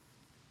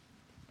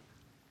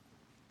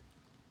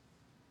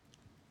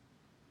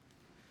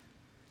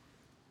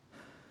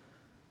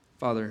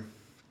 Father,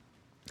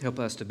 help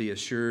us to be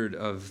assured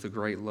of the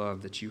great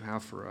love that you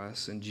have for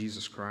us in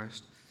Jesus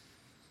Christ.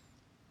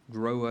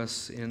 Grow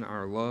us in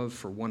our love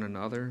for one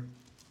another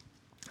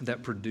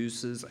that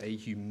produces a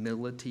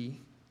humility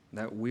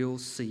that will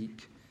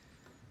seek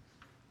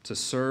to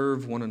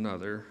serve one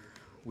another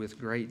with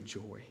great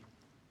joy.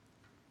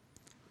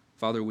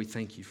 Father, we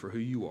thank you for who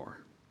you are.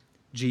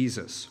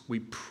 Jesus,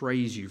 we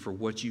praise you for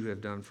what you have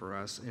done for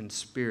us. And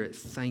Spirit,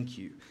 thank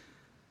you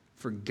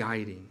for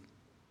guiding,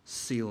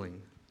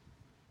 sealing,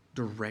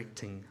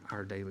 directing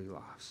our daily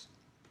lives.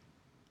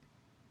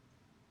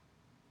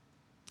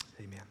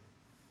 Amen.